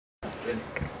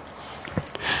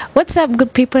What's up,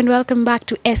 good people, and welcome back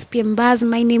to SPM Buzz.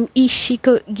 My name is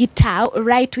Shiko Gitao.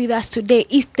 Right with us today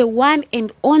is the one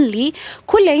and only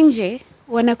kule nje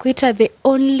wanakuita the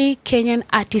only Kenyan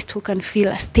artist who can fill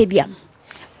a stadium,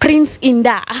 Prince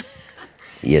Indah.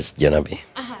 Yes, Janabi.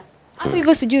 Hapo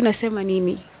hivyo sijui unasema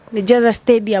nini? Nijaza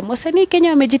stadium. Wasanii Kenya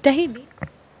wamejitahidi.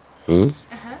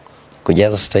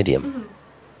 Kujaza stadium.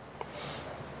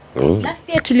 Last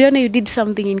year tuliona you did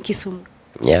something in Kisumu.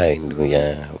 Yeah,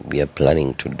 we are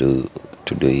planning to do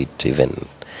it even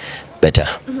better.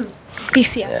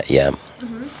 This year. Yeah.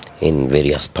 In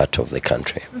various parts of the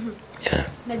country. Yeah.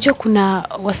 Najua kuna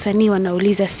wasanii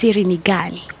wanauliza siri ni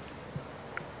gani?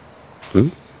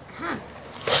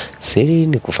 Siri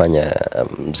ni kufanya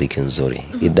muziki nzuri.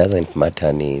 It doesn't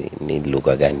matter ni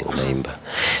lugha gani unaimba.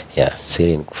 Yeah,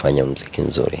 siri ni kufanya muziki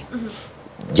nzuri.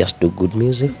 Just do good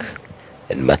music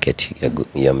and market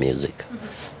your music.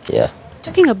 Yeah.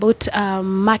 Talking about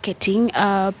marketing,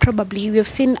 probably we have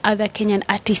seen other Kenyan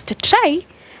artists try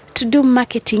to do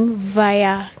marketing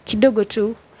via kidogo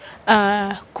tu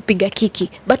kupiga kiki,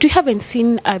 but we haven't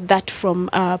seen that from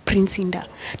Prince Indah.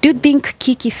 Do you think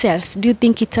kiki sells? Do you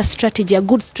think it's a strategy, a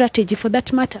good strategy for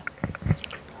that matter?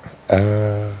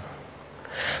 Well,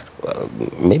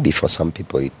 maybe for some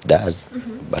people it does,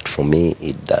 but for me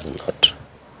it does not.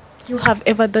 You have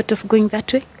ever thought of going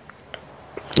that way?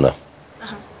 No.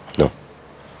 No.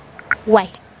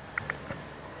 Why?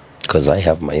 Because I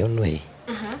have my own way.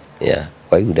 Yeah.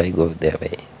 Why would I go their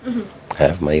way? I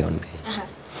have my own way.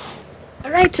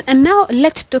 All right, and now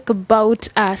let's talk about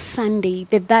Sunday,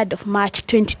 the 3rd of March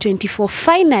 2024.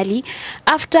 Finally,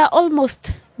 after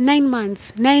almost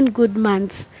 9 good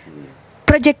months,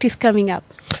 project is coming up.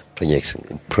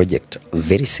 Project,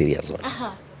 very serious one.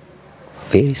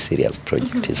 Very serious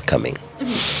project is coming.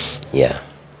 Yeah.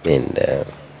 And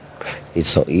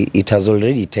it has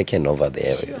already taken over the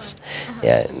areas.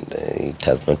 Yeah, and it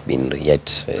has not been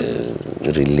yet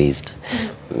released.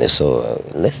 So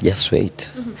let's just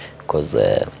wait, because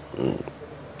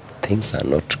things are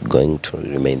not going to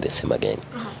remain the same again.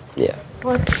 Yeah.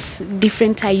 What's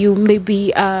different are you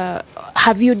maybe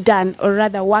have you done or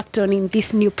rather worked on in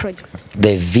this new project?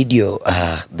 The video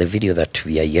that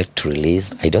we are yet to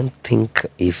release, I don't think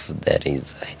if there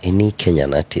is any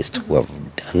Kenyan artist who have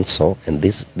done so, and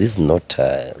this is not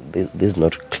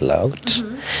clout,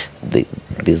 this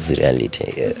is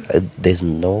reality. There's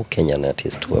no Kenyan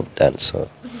artist who have done so.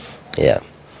 Yeah,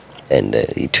 and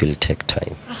it will take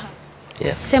time.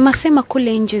 Yeah. Sema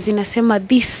kule nje zinasema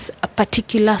this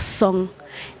particular song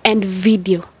and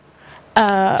video,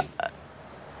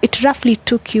 it roughly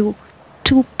took you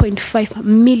 2.5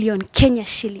 million Kenya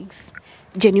shillings.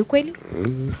 Je, ni ukweli?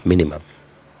 Minimum.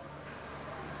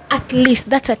 At least,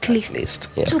 that's at least. At least,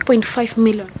 yeah. 2.5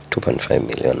 million. 2.5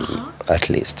 million, at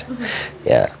least.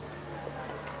 Yeah.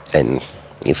 And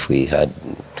if we add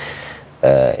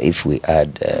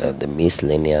the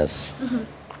miscellaneous,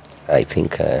 I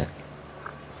think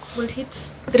will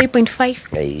hit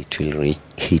 3.5. It will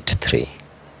hit 3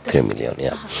 million.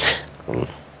 Yeah.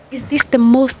 Is this the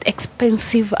most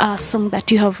expensive song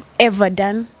that you have ever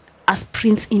done as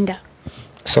Prince Indah?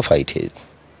 So far it is.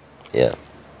 Yeah.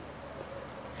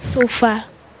 So far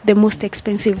the most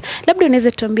expensive. Labda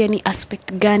unaweza tuambia ni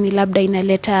aspect gani labda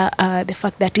inaleta the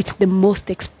fact that it's the most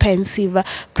expensive?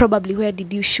 Probably where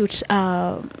did you shoot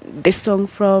the song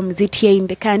from? Is it here in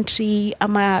the country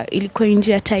ama ilikuwa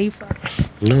nje ya taifa?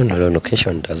 No,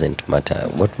 location doesn't matter.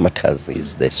 What matters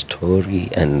is the story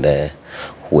and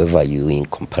whoever you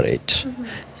incorporate.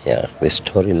 Yeah, the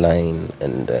storyline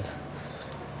and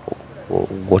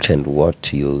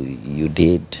what you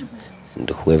did,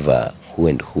 and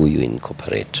who you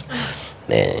incorporate.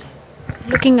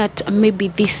 Looking at maybe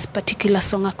this particular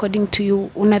song, according to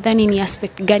you, unadhani ni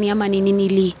aspect gani ama ni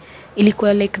nini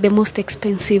ilikuwa like the most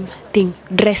expensive thing?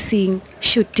 Dressing,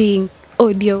 shooting,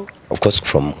 audio? Of course,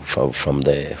 from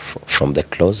the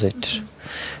closet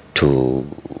to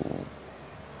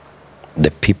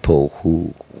the people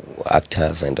who,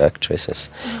 actors and actresses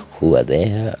who are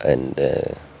there,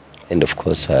 and of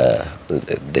course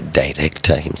the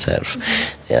director himself.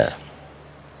 Yeah.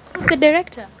 Who's the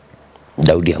director?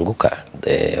 Daudi Anguka,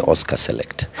 the Oscar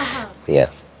select. Yeah.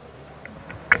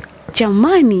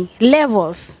 Jamani,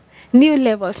 levels, new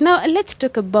levels. Now let's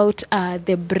talk about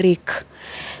the break.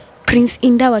 Prince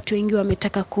Indah, watu wengi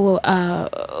wametaka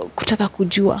kutaka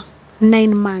kujua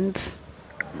 9 months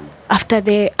after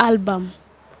the album.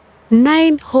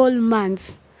 9 whole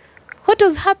months. What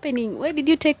was happening? Why did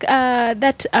you take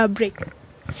that break?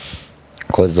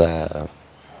 Because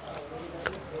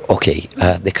okay,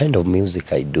 the kind of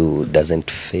music I do doesn't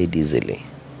fade easily.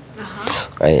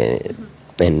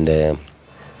 And the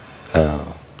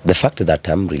fact that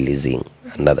I'm releasing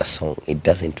another song, it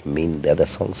doesn't mean the other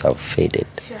songs have faded.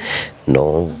 Sure.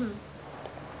 No.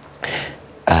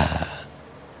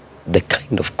 The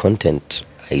kind of content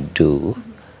I do,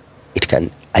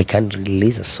 I can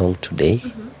release a song today,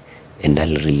 and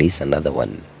I'll release another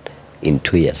one in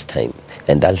 2 years' time,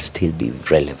 and I'll still be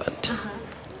relevant.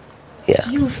 Yeah.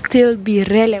 You'll still be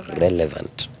relevant.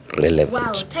 Relevant.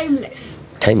 Wow, timeless.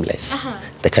 Timeless.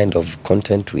 The kind of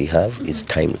content we have is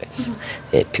timeless.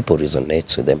 People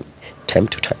resonate with them time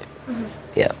to time.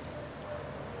 Yeah.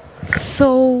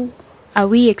 So, are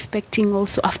we expecting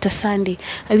also after Sunday,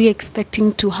 are we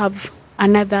expecting to have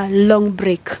another long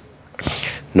break?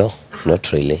 No,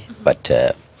 not really. But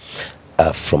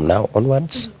from now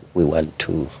onwards, we want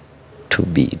to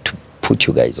put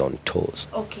you guys on toes.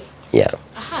 Okay. Yeah.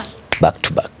 Back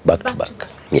to back.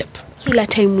 Yep. Kila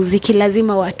time muziki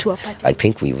lazima watu wapate. I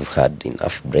think we've had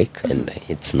enough break, and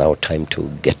it's now time to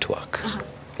get to work.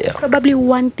 Yeah. Probably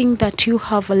one thing that you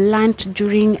have learned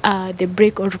during the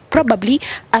break, or probably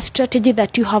a strategy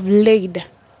that you have laid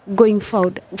going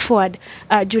forward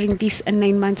during this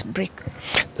 9 months break.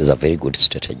 There's a very good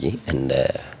strategy, and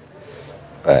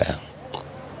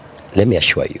let me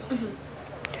assure you,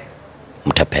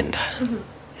 mtapenda.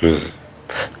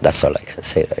 That's all I can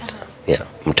say right now. Yeah,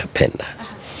 mtapenda.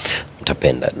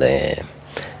 Mtapenda.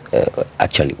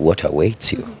 Actually, what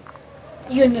awaits you?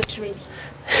 You're not ready.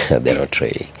 They're not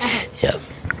ready. Yeah.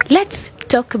 Let's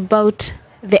talk about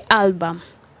the album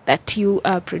that you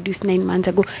produced 9 months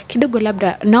ago. Kidogo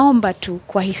labda naomba tu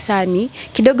kwa hisani.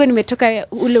 Kidogo nimetoka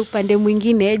ule upande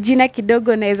mwingine. Jina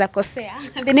kidogo naweza kosea.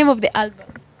 The name of the album.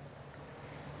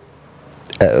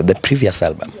 The previous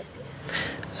album. Yes.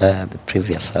 The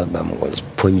previous album was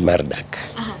Puny Mardak.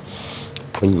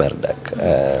 Puny Mardak.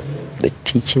 The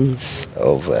teachings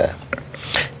of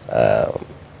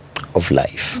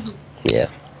life. Yeah.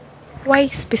 Why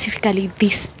specifically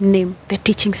this name, The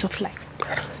Teachings of Life?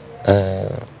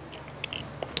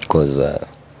 Because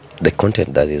the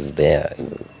content that is there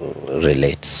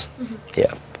relates.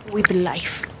 Yeah. With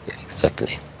life. Yeah,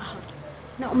 exactly.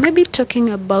 Now, maybe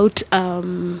talking about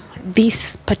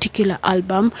this particular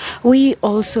album, we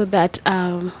also that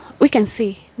we can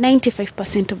say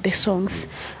 95% of the songs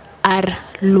are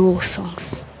low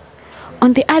songs.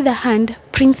 On the other hand,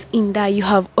 Prince Indah, you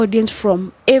have audience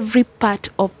from every part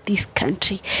of this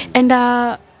country. And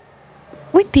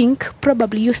we think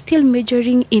probably you're still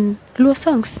majoring in low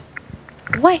songs.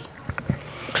 Why?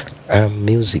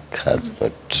 Music has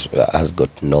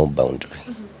got no boundary.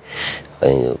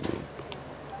 You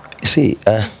see,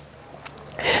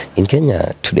 in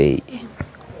Kenya today,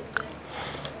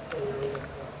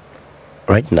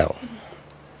 right now,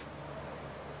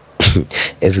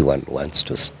 everyone wants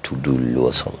to do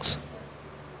low songs.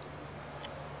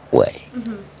 Why?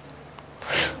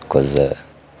 Because there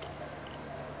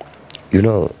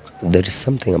is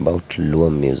something about low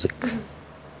music.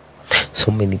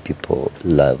 So many people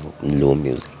love low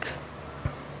music,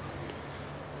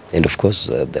 and of course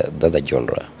the other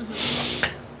genre.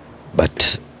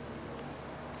 But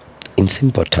in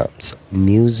simple terms,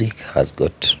 music has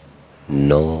got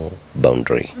no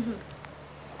boundary.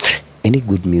 Any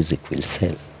good music will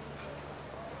sell,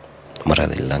 no matter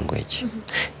the language.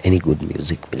 Any good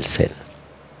music will sell.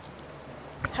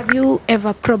 Have you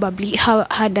ever probably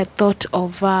had a thought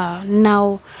of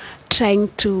now trying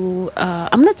to,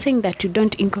 I'm not saying that you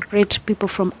don't incorporate people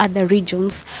from other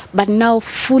regions, but now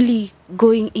fully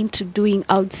going into doing,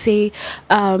 I would say,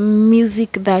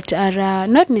 music that are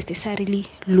not necessarily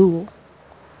Luo,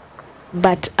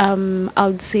 but I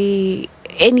would say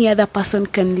any other person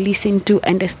can listen to,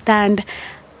 understand,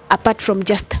 apart from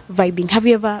just vibing. Have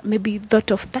you ever maybe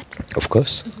thought of that? Of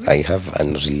course. I have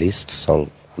an unreleased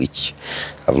song which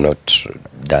I've not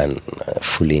done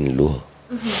fully in Luo.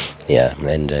 Yeah,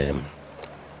 and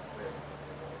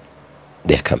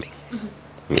they're coming.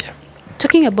 Yeah.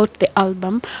 Talking about the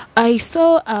album, I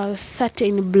saw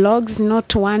certain blogs,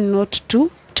 not one, not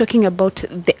two, talking about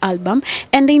the album,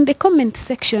 and in the comment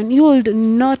section, you would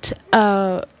not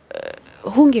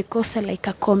hungekosa like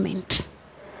a comment,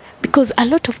 because a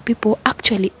lot of people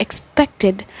actually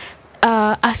expected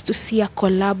us to see a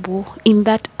collabo in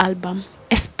that album,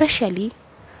 especially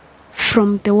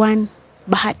from the one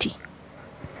Bahati.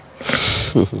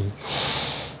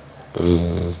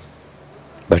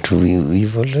 But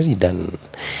we've already done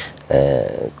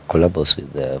collabos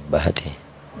with Bahati.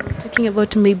 Talking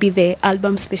about maybe the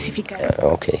album specifically.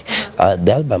 Okay.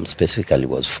 The album specifically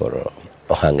was for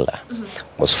Ohangla,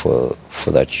 was for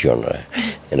that genre.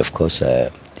 And of course,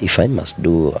 if I must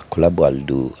do a collab, I'll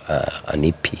do an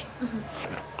EP.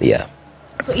 Yeah.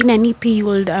 So in an EP, you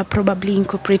will probably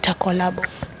incorporate a collab.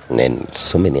 And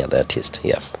so many other artists,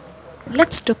 yeah.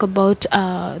 Let's talk about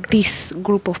this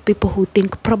group of people who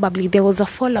think probably there was a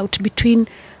fallout between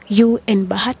you and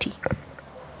Bahati.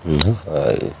 No,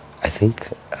 I think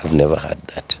I've never had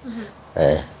that.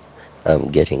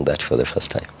 I'm getting that for the first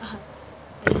time.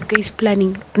 Are you guys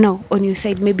planning now on your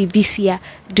side, maybe this year,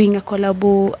 doing a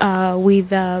collabo with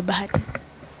Bahati?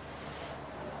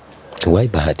 Why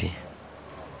Bahati?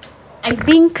 I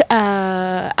think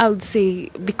I would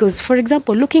say because, for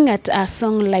example, looking at a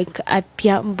song like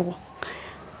Atiambo,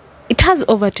 it has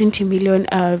over 20 million,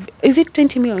 is it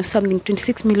 20 million or something,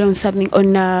 26 million something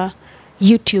on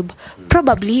YouTube.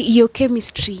 Probably your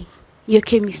chemistry,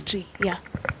 yeah.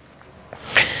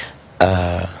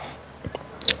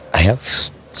 I have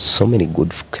so many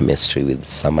good chemistry with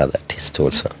some other artists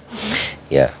also.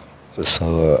 Yeah.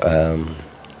 So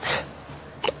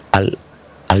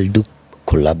I'll do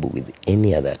collab with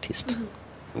any other artist,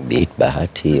 be it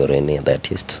Bahati or any other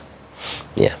artist.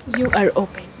 Yeah. You are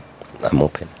open. I'm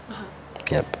open.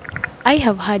 Yep. I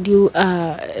have heard you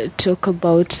talk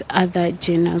about other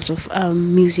genres of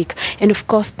music, and of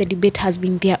course the debate has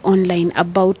been there online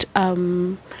about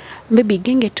maybe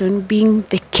gengeton being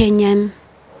the Kenyan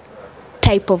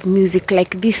type of music,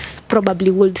 like this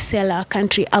probably would sell our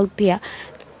country out there.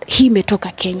 He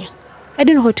metoka Kenya. I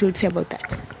don't know what you would say about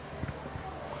that.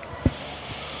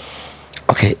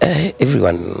 Okay,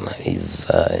 everyone is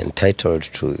entitled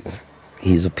to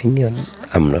his opinion.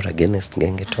 I'm not against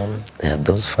Gengeton. There are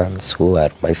those fans who are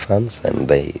my fans, and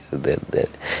they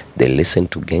listen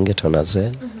to Gengeton as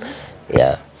well.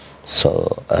 Yeah.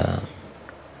 So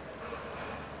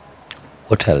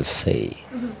what I'll say,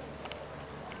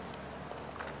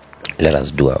 let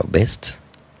us do our best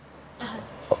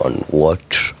on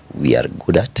what we are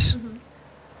good at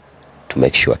to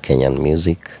make sure Kenyan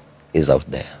music is out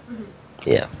there.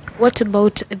 Yeah. What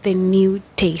about the new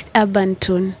taste, urban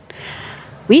tone?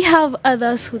 We have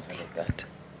others who think that.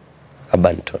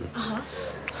 Urban tone.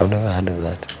 I've never heard of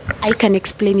that. I can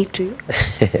explain it to you.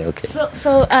 Okay.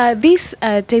 So this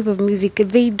type of music,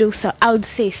 they do, so I would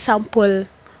say, sample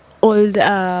old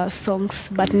songs,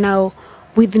 but now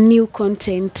with new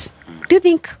content. Do you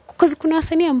think, because kuna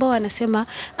wasanii ambao wanasema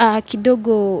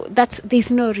kidogo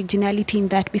there's no originality in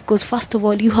that, because first of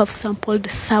all you have sampled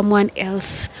someone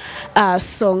else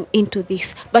song into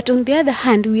this, but on the other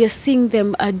hand we are seeing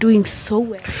them doing so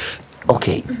well.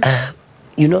 Okay.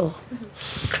 You know,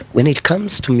 when it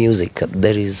comes to music,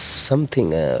 there is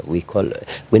something we call,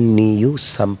 when you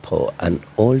sample an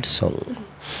old song,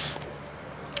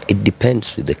 it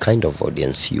depends with the kind of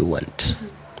audience you want.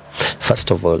 First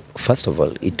of all,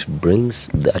 it brings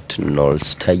that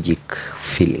nostalgic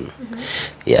feeling.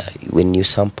 Yeah, when you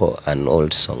sample an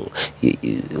old song,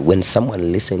 when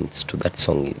someone listens to that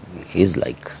song, he's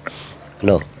like,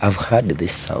 no, I've heard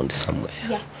this sound somewhere.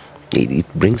 Yeah.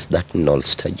 It brings that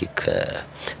nostalgic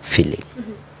feeling.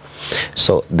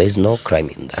 So there's no crime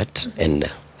in that,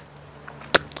 and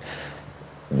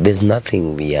there's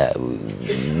nothing we are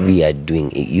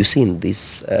doing. You see, in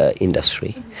this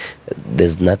industry,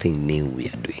 there's nothing new we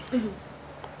are doing.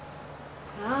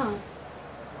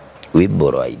 We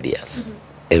borrow ideas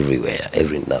everywhere,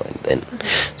 every now and then.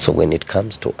 So when it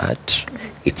comes to art,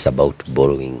 it's about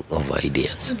borrowing of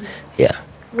ideas. Yeah.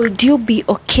 Would you be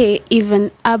okay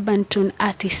even urban tone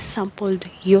artists sampled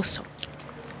your song?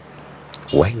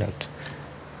 Why not?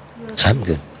 I'm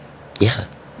good. Yeah.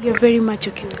 You're very much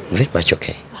okay with it? Very much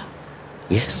okay.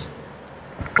 Yes.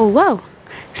 Oh wow.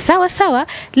 Sawa sawa.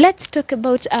 Let's talk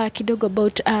about kidogo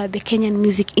about the Kenyan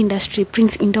music industry.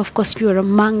 Prince Indah, of course, you are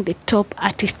among the top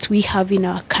artists we have in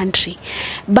our country.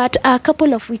 But a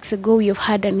couple of weeks ago, you've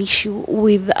had an issue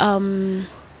with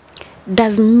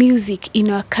does music in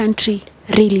our country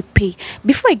really pay?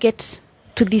 Before I get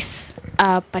to this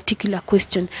particular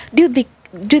question, do you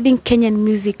think Kenyan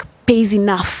music pays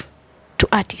enough to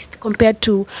artists compared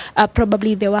to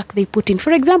probably the work they put in?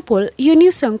 For example, your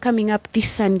new song coming up this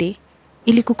Sunday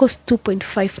ilikukost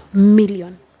 2.5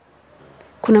 million.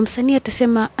 Kuna msanii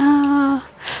atasema,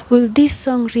 will this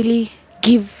song really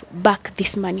give back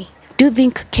this money? Do you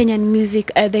think Kenyan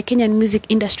music, the Kenyan music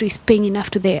industry is paying enough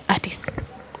to the artists?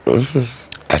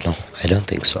 I don't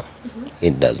think so.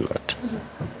 It does not.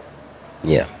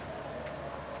 Yeah.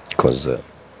 Because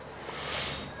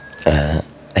I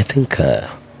think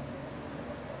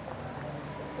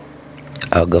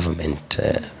our government,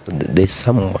 there's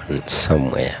someone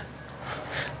somewhere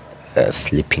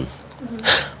sleeping.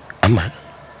 Ama,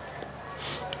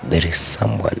 there is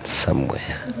someone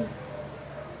somewhere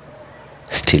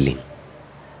stealing.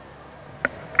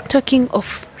 Talking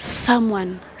of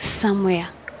someone somewhere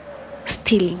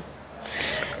stealing.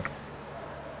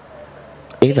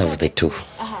 Either of the two.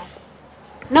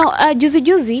 Now,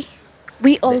 juzi,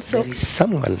 we also... There is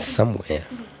someone somewhere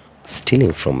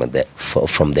stealing from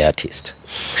the artist.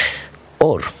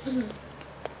 Or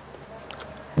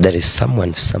there is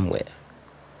someone somewhere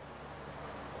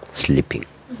sleeping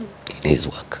in his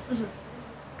work.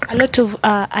 A lot of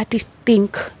artists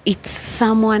think it's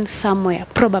someone somewhere,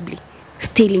 probably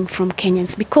stealing from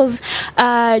Kenyans, because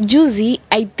juzi,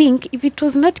 I think if it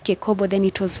was not Kekobo, then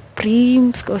it was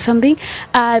Prims or something.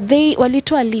 They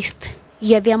walitoa a list,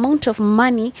 the amount of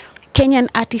money Kenyan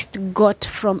artists got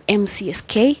from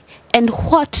MCSK and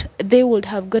what they would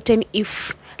have gotten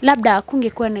if labda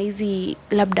kungekuwa na hizi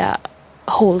labda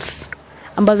holes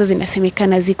ambazo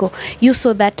zinasemekana ziko. You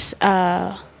saw that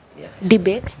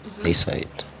debate. I saw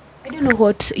it. I don't know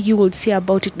what you would say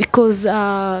about it, because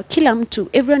kila mtu,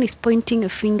 everyone is pointing a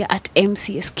finger at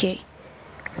MCSK.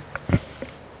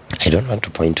 I don't want to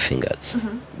point fingers,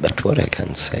 but what I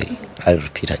can say, I'll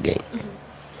repeat again.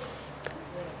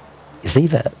 Is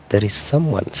either there is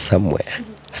someone somewhere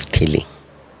stealing,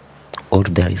 or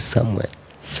there is someone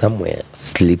somewhere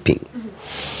sleeping.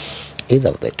 Either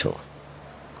of the two.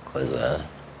 Because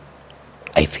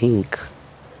I think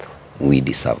we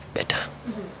deserve better.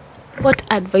 What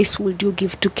advice would you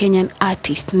give to Kenyan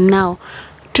artists now?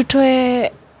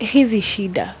 Tutoe hizi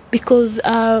shida, because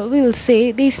we will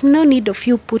say there's no need of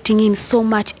you putting in so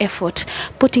much effort,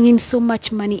 putting in so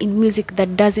much money in music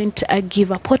that doesn't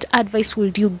give up. What advice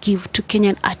would you give to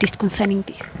Kenyan artists concerning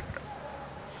this?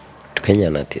 To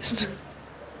Kenyan artists?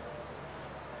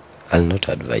 I'll not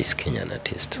advise Kenyan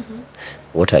artists.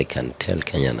 What I can tell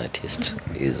Kenyan artists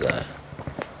is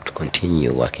to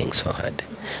continue working so hard.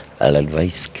 I'll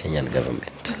advise Kenyan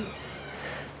government.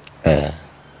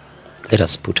 Let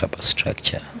us put up a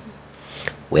structure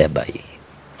whereby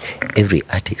every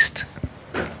artist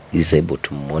is able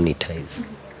to monetize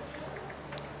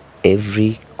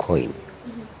every coin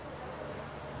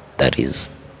that is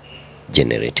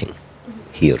generating,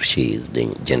 he or she is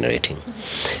generating.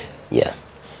 Yeah,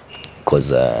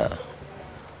 because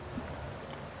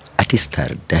artists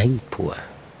are dying poor,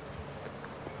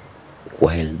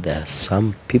 while there are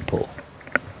some people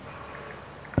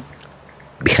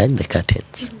behind the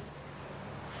curtains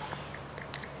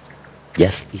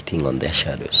just eating on their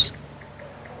shadows.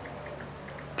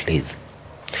 Please,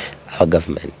 our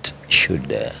government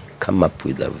should come up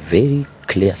with a very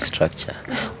clear structure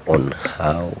on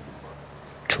how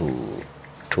to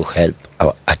help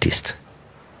our artists.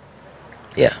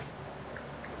 Yeah.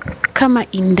 Kama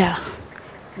Indah,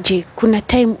 je, kuna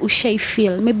time ushai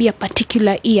feel, maybe a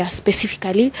particular year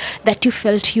specifically, that you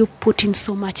felt you put in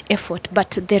so much effort,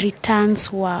 but the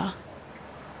returns were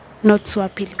not so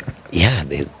appealing? Yeah,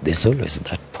 there's always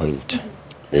that point.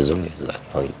 There's always that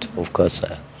point. Of course,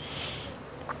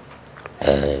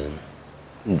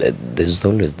 there's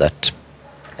always that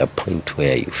a point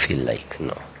where you feel like,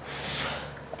 no,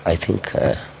 I think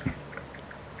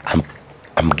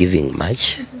I'm giving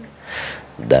much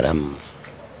that I'm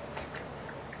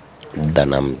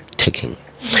taking,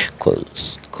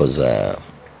 because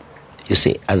you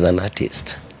see, as an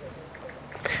artist,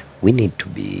 we need to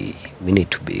be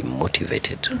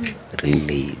motivated,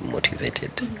 really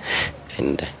motivated,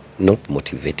 and not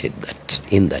motivated that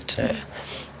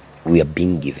we are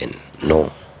being given.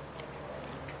 No,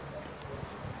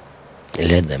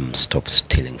 let them stop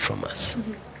stealing from us.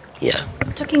 Yeah.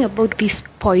 Talking about this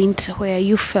point where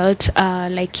you felt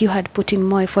like you had put in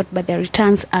more effort, but the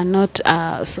returns are not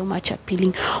so much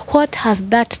appealing, what has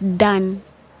that done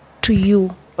to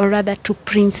you, or rather to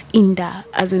Prince Indah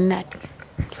as an artist?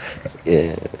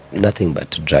 Nothing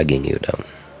but dragging you down.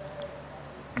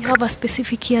 You have a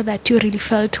specific year that you really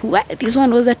felt, well, this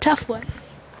one was a tough one?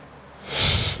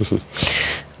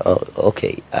 Oh,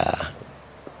 okay.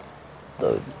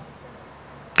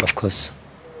 Of course,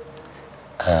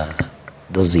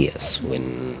 those years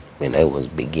when I was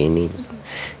beginning,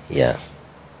 yeah,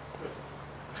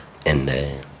 and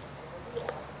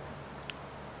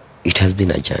it has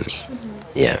been a journey.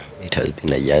 Yeah, it has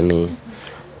been a journey.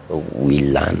 We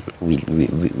learn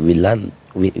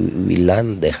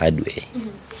the hard way.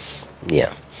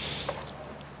 Yeah.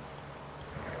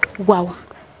 Wow.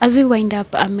 As we wind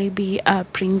up, maybe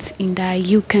Prince Indah,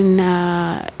 you can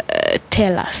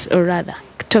tell us, or rather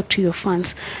talk to your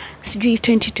fans. Sijui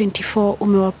 2024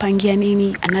 umewapangia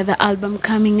nini? Another album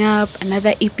coming up,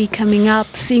 another EP coming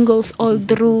up, singles all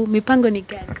through. Mipango ni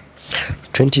gani?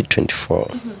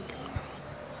 2024.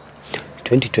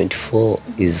 2024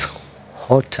 is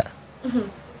hotter,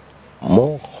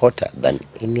 more hotter than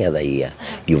any other year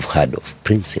you've heard of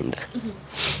Prince Indah.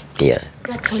 Yeah.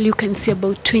 That's all you can say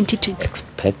about 2020.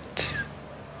 Expect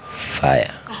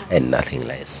fire and nothing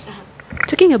less.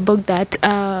 Talking about that,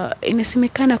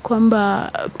 inasemekana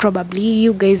kwamba probably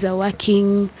you guys are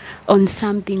working on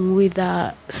something with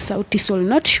Sauti Sol.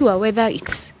 Not sure whether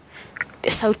it's the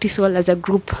Sauti Sol as a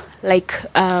group, like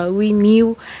we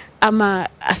knew a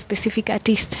specific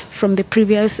artist from the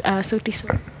previous Sauti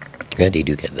Sol. Where did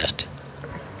you get that?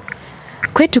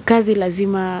 Kwetu kazi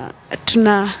lazima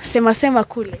tunasema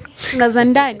kule. Tunaza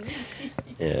ndani.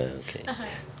 Yeah, okay.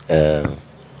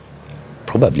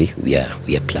 Probably we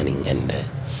are planning, and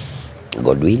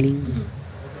God willing,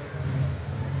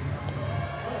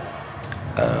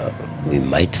 we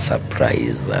might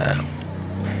surprise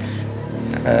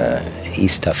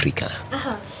East Africa,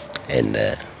 and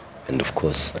of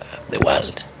course the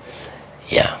world.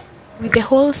 Yeah. With the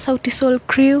whole Sauti Sol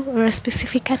crew or a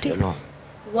specific artist? I don't know.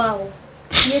 Wow.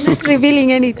 You're not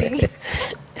revealing anything.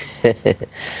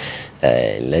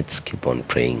 Let's keep on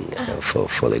praying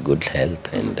for the good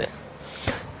health, and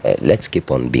let's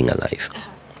keep on being alive.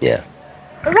 Yeah.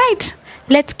 All right.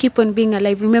 Let's keep on being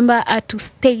alive. Remember to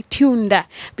stay tuned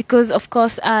because, of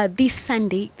course, this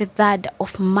Sunday, the 3rd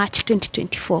of March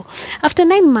 2024, after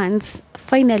 9 months,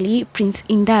 finally, Prince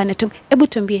Indah anatunga. Ebu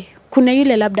tuambie, kuna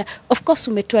yule labda, of course,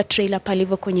 umetoa trailer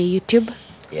palivo kwenye YouTube.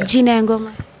 Yeah. Jina ya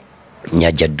ngoma?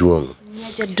 Jaduong.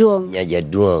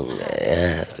 Jaduong.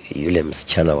 Yule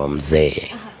msichana wa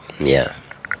mzee. Yeah.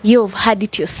 You've heard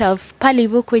it yourself.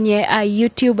 Palivo kwenye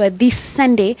YouTube this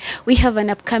Sunday, we have an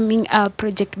upcoming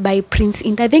project by Prince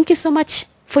Indah. Thank you so much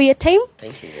for your time.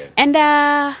 Thank you. And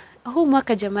huu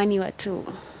mwaka jamani watu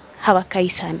hawakai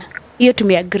sana. Hiyo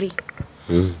tumeagree.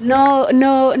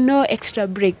 No extra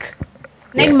break.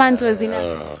 9 months was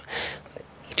enough.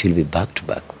 It will be back to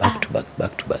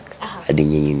back. Hadi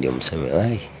nyinyi ndio mseme,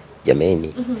 "Ai,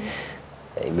 jameni.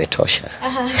 Imetosha."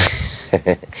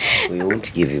 We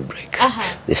won't give you a break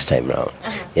this time round.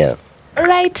 Yeah. All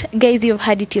right, guys, you've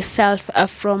heard it yourself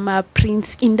from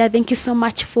Prince Indah. Thank you so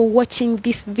much for watching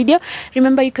this video.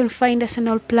 Remember, you can find us on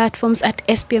all platforms at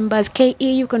SPMBuzzKE.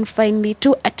 You can find me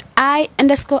too at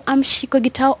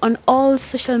I_am_Shikogitao on all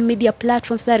social media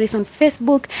platforms. That is on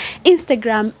Facebook,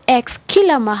 Instagram, X,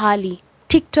 kila mahali,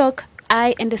 TikTok,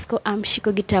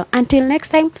 I_am_Shikogitao. Until next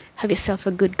time, have yourself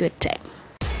a good time.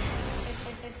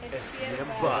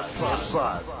 SPM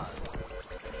Buzz.